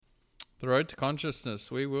The road to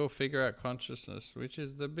consciousness. We will figure out consciousness, which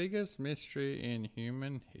is the biggest mystery in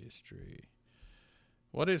human history.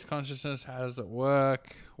 What is consciousness? How does it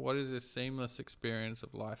work? What is this seamless experience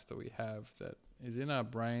of life that we have that is in our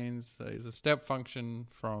brains? It's a step function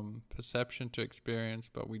from perception to experience,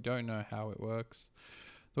 but we don't know how it works.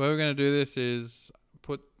 The way we're going to do this is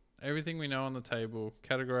put everything we know on the table,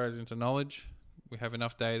 categorize into knowledge. We have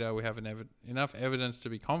enough data, we have enough evidence to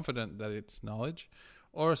be confident that it's knowledge,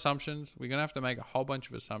 or assumptions. We're going to have to make a whole bunch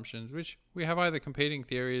of assumptions, which we have either competing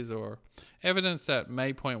theories or evidence that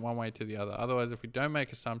may point one way to the other. Otherwise, if we don't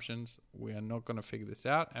make assumptions, we are not going to figure this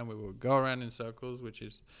out, and we will go around in circles, which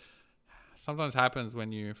is sometimes happens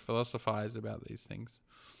when you philosophize about these things.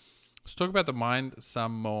 Let's talk about the mind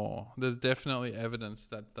some more. There's definitely evidence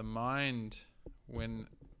that the mind, when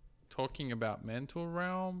talking about mental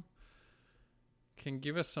realm, can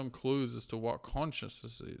give us some clues as to what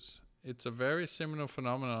consciousness is. It's a very similar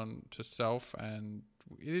phenomenon to self, and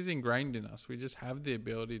it is ingrained in us. We just have the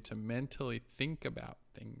ability to mentally think about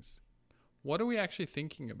things. What are we actually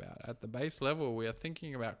thinking about? At the base level, we are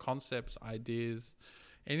thinking about concepts, ideas,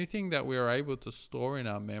 anything that we are able to store in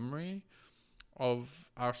our memory of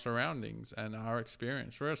our surroundings and our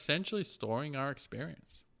experience. We're essentially storing our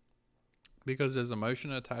experience because there's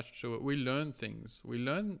emotion attached to it. We learn things. We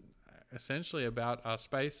learn essentially about our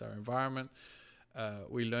space, our environment.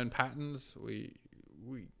 We learn patterns. We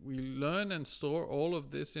learn and store all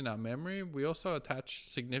of this in our memory. We also attach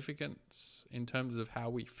significance in terms of how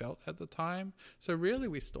we felt at the time. So really,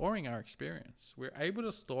 we're storing our experience. We're able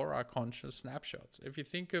to store our conscious snapshots. If you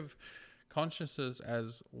think of consciousness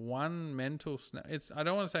as one mental I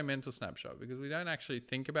don't want to say mental snapshot, because we don't actually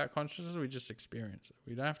think about consciousness, we just experience it.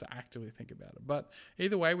 We don't have to actively think about it, but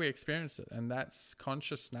either way we experience it, and that's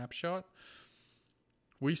conscious snapshot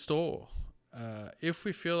we store if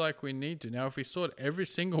we feel like we need to. Now, if we stored every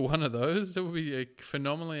single one of those, there would be a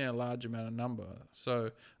phenomenally large amount of number.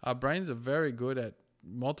 So our brains are very good at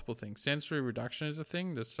multiple things. Sensory reduction is a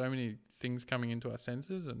thing. There's so many things coming into our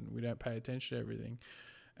senses and we don't pay attention to everything.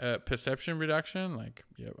 Perception reduction,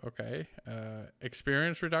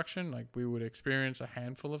 experience reduction, like we would experience a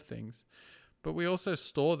handful of things, but we also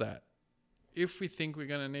store that if we think we're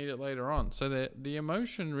going to need it later on. So the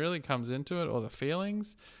emotion really comes into it, or the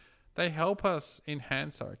feelings. They help us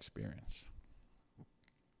enhance our experience.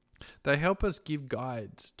 They help us give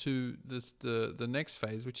guides to the next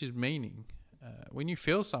phase, which is meaning. When you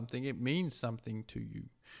feel something, it means something to you.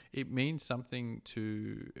 It means something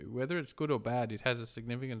to, whether it's good or bad, it has a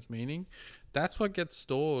significance meaning. That's what gets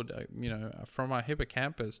stored, from our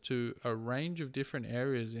hippocampus to a range of different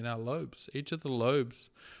areas in our lobes. Each of the lobes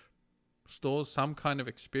stores some kind of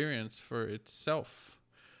experience for itself.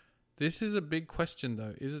 This is a big question,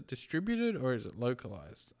 though. Is it distributed or is it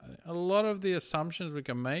localized? A lot of the assumptions we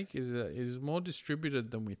can make is that it is more distributed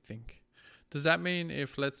than we think. Does that mean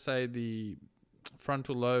if, let's say, the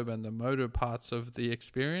frontal lobe and the motor parts of the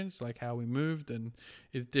experience, like how we moved, and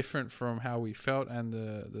is different from how we felt, and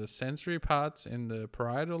the sensory parts in the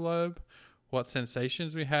parietal lobe, what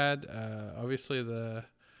sensations we had? Obviously, the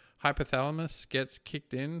hypothalamus gets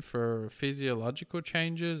kicked in for physiological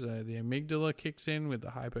changes. The amygdala kicks in with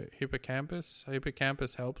the hippocampus.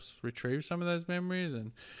 Hippocampus helps retrieve some of those memories,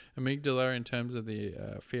 and amygdala, in terms of the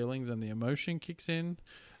feelings and the emotion, kicks in.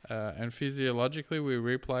 And physiologically, we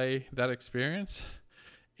replay that experience.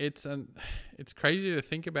 It's crazy to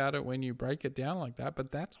think about it when you break it down like that,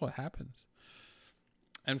 but that's what happens.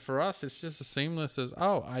 And for us, it's just as seamless as,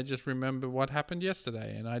 I just remember what happened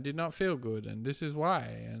yesterday and I did not feel good and this is why,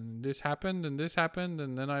 and this happened and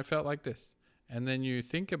then I felt like this. And then you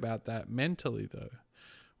think about that mentally, though,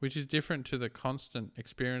 which is different to the constant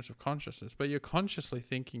experience of consciousness, but you're consciously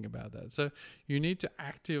thinking about that. So you need to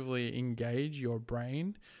actively engage your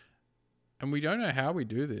brain. And we don't know how we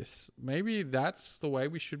do this. Maybe that's the way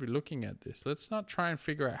we should be looking at this. Let's not try and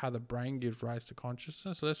figure out how the brain gives rise to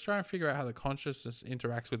consciousness. Let's try and figure out how the consciousness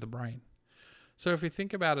interacts with the brain. So if we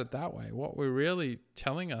think about it that way, what we're really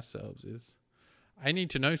telling ourselves is, I need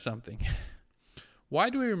to know something. Why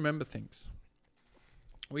do we remember things?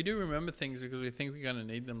 We do remember things because we think we're going to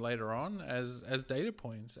need them later on as data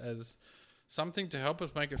points, as something to help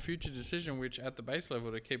us make a future decision, which at the base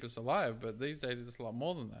level to keep us alive. But these days it's a lot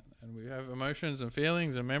more than that. And we have emotions and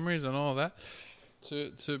feelings and memories and all of that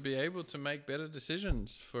to be able to make better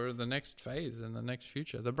decisions for the next phase and the next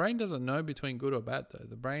future. The brain doesn't know between good or bad, though.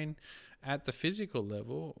 The brain at the physical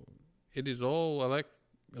level, it is all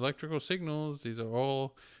electrical signals. These are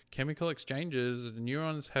all chemical exchanges. The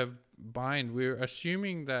neurons have bind. We're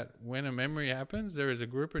assuming that when a memory happens, there is a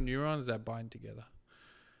group of neurons that bind together.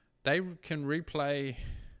 They can replay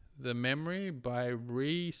the memory by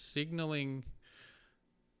re-signaling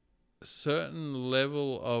a certain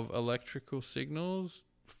level of electrical signals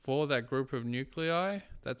for that group of nuclei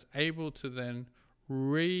that's able to then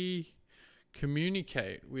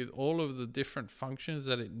communicate with all of the different functions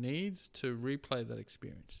that it needs to replay that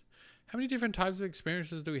experience. How many different types of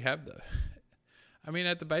experiences do we have though? I mean,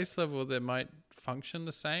 at the base level, they might function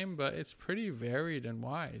the same, but it's pretty varied and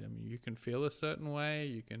wide. I mean, you can feel a certain way.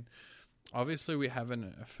 You can, obviously, we have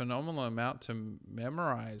a phenomenal amount to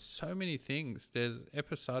memorize. So many things. There's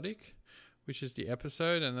episodic, which is the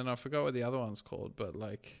episode, and then I forgot what the other one's called, but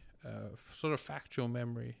like sort of factual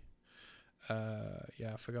memory.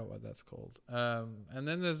 I forgot what that's called. And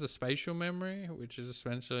then there's the spatial memory, which is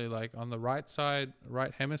essentially like on the right side,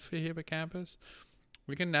 right hemisphere hippocampus.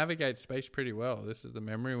 We can navigate space pretty well. This is the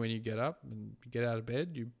memory when you get up and you get out of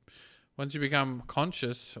bed. Once you become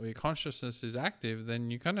conscious, or your consciousness is active, then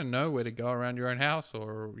you kind of know where to go around your own house,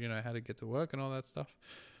 or how to get to work and all that stuff.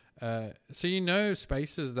 So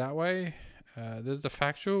spaces that way. There's the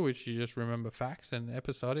factual, which you just remember facts, and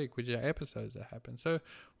episodic, which are episodes that happen. So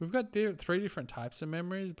we've got three different types of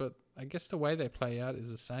memories, but I guess the way they play out is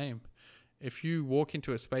the same. If you walk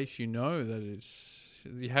into a space, you know that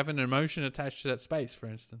you have an emotion attached to that space, for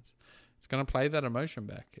instance. It's going to play that emotion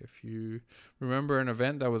back. If you remember an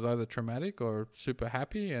event that was either traumatic or super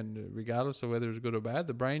happy, and regardless of whether it's good or bad,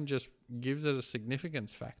 the brain just gives it a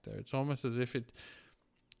significance factor. It's almost as if it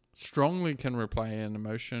strongly can replay an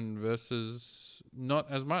emotion versus not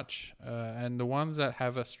as much. And the ones that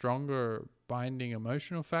have a stronger binding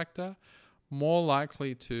emotional factor, more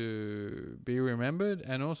likely to be remembered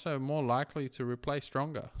and also more likely to replay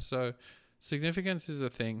stronger. So significance is a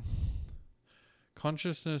thing.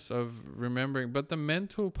 Consciousness of remembering. But the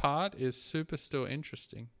mental part is super still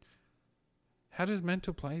interesting. How does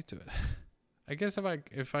mental play to it? I guess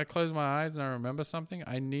if I close my eyes and I remember something,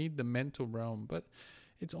 I need the mental realm. But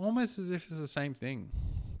it's almost as if it's the same thing.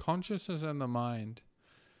 Consciousness and the mind.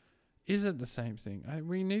 Is it the same thing?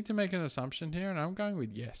 We need to make an assumption here, and I'm going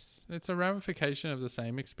with yes. It's a ramification of the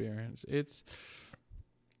same experience. It's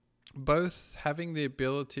both having the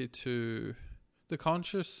ability to... The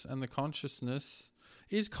conscious and the consciousness.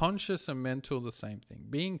 Is conscious and mental the same thing?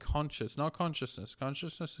 Being conscious, not consciousness.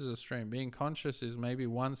 Consciousness is a stream. Being conscious is maybe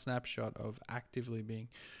one snapshot of actively being.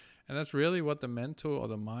 And that's really what the mental or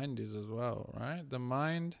the mind is as well, right? The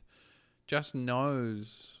mind just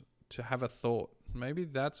knows to have a thought. Maybe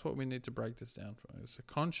that's what we need to break this down from. It's a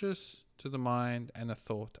conscious to the mind and a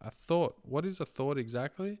thought. A thought. What is a thought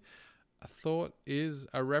exactly? A thought is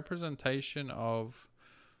a representation of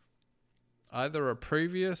either a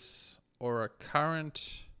previous or a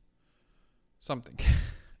current something.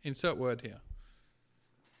 Insert word here.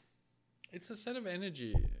 It's a set of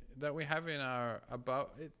energy that we have in our above.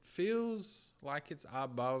 It feels like it's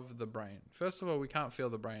above the brain. First of all, we can't feel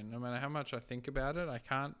the brain. No matter how much I think about it, I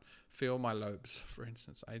can't feel my lobes, for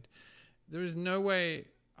instance. There is no way,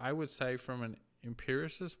 I would say, from an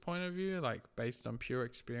empiricist point of view, like based on pure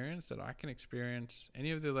experience, that I can experience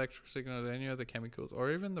any of the electrical signals, any of the chemicals,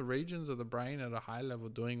 or even the regions of the brain at a high level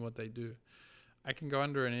doing what they do. I can go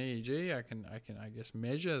under an EEG. I can I guess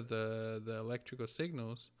measure the electrical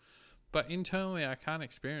signals, but internally I can't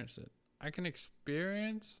experience it. I can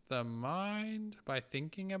experience the mind by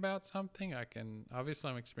thinking about something. Obviously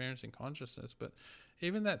I'm experiencing consciousness, but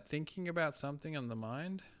even that thinking about something in the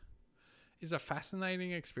mind is a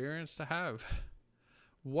fascinating experience to have.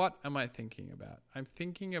 What am I thinking about? I'm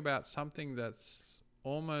thinking about something that's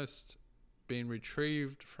almost been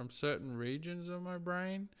retrieved from certain regions of my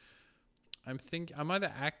brain. I'm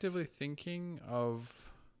either actively thinking of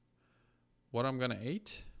what I'm going to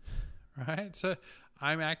eat, right? So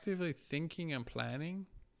I'm actively thinking and planning.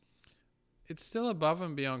 It's still above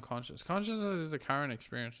and beyond conscious. Consciousness is the current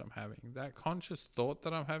experience I'm having. That conscious thought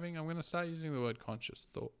that I'm having, I'm going to start using the word conscious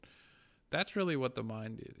thought. That's really what the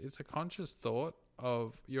mind is. It's a conscious thought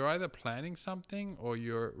of you're either planning something or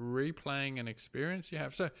you're replaying an experience you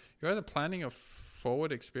have. So you're either planning a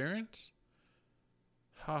forward experience,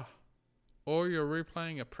 or you're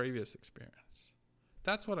replaying a previous experience.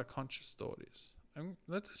 That's what a conscious thought is. And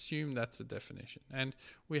let's assume that's the definition. And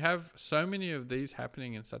we have so many of these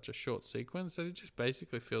happening in such a short sequence that it just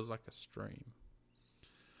basically feels like a stream.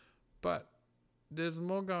 But there's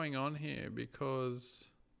more going on here because...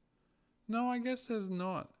 No, I guess there's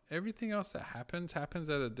not. Everything else that happens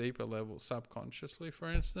at a deeper level, subconsciously, for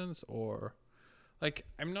instance, or like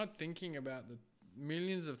I'm not thinking about the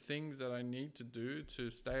millions of things that I need to do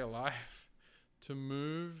to stay alive, to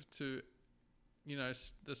move, to,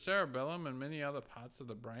 the cerebellum and many other parts of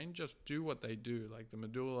the brain just do what they do, like the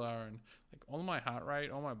medulla and like all my heart rate,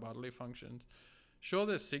 all my bodily functions Sure,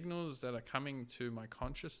 there's signals that are coming to my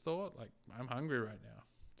conscious thought, like I'm hungry right now.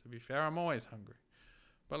 To be fair, I'm always hungry.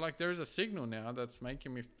 But like there's a signal now that's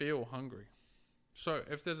making me feel hungry. So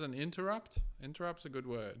if there's an interrupt's a good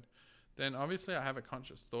word, then obviously I have a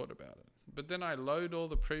conscious thought about it. But then I load all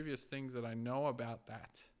the previous things that I know about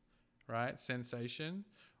that, right, sensation,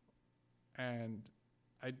 and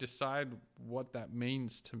I decide what that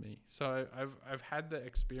means to me. So I've had the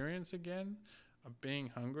experience again of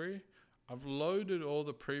being hungry. I've loaded all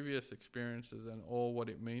the previous experiences and all what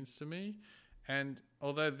it means to me. And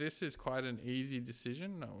although this is quite an easy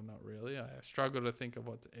decision, no, not really. I struggle to think of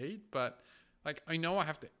what to eat, but like I know I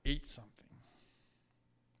have to eat something.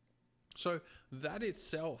 So that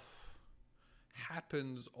itself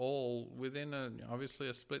happens all within obviously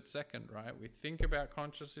a split second, right? We think about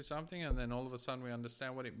consciously something and then all of a sudden we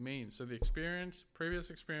understand what it means. So the previous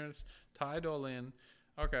experience, tied all in.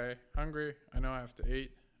 Okay, hungry, I know I have to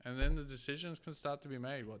eat. And then the decisions can start to be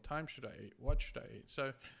made. What time should I eat? What should I eat? So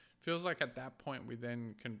it feels like at that point we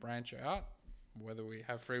then can branch out, whether we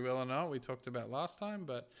have free will or not, we talked about last time.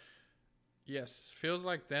 But yes, feels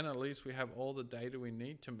like then at least we have all the data we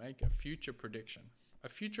need to make a future prediction, a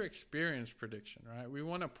future experience prediction, right? We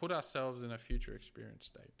want to put ourselves in a future experience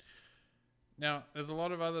state. Now, there's a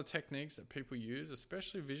lot of other techniques that people use,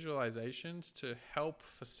 especially visualizations, to help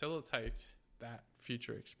facilitate that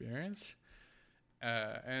future experience.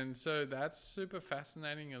 And so that's super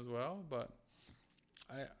fascinating as well. But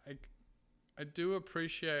I do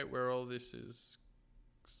appreciate where all this is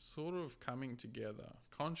sort of coming together.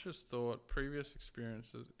 Conscious thought, previous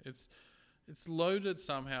experiences. It's loaded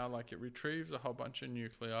somehow, like it retrieves a whole bunch of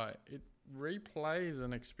nuclei. It replays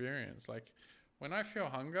an experience. Like when I feel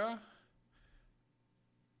hunger,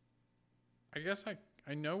 I guess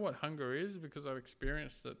I know what hunger is because I've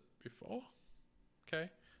experienced it before.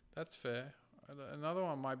 Okay, that's fair. Another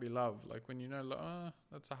one might be love. Like when you know,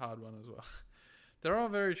 that's a hard one as well. They're all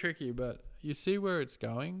very tricky, but you see where it's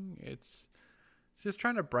going. It's just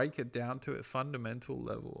trying to break it down to a fundamental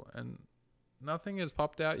level. And nothing has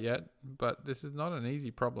popped out yet, but this is not an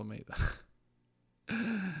easy problem either.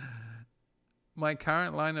 My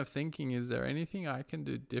current line of thinking, is there anything I can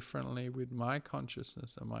do differently with my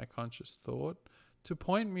consciousness and my conscious thought to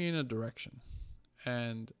point me in a direction?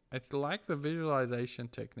 And I like the visualization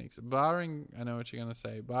techniques, barring, I know what you're going to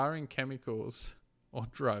say, barring chemicals or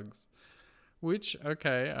drugs, which,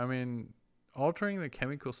 okay, I mean, altering the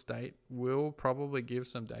chemical state will probably give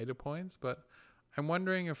some data points, but I'm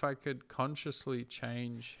wondering if I could consciously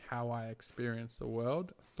change how I experience the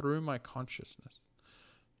world through my consciousness.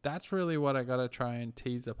 That's really what I got to try and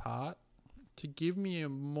tease apart to give me a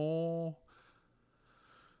more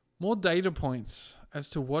data points as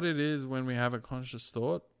to what it is when we have a conscious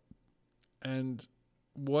thought and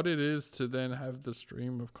what it is to then have the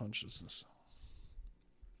stream of consciousness.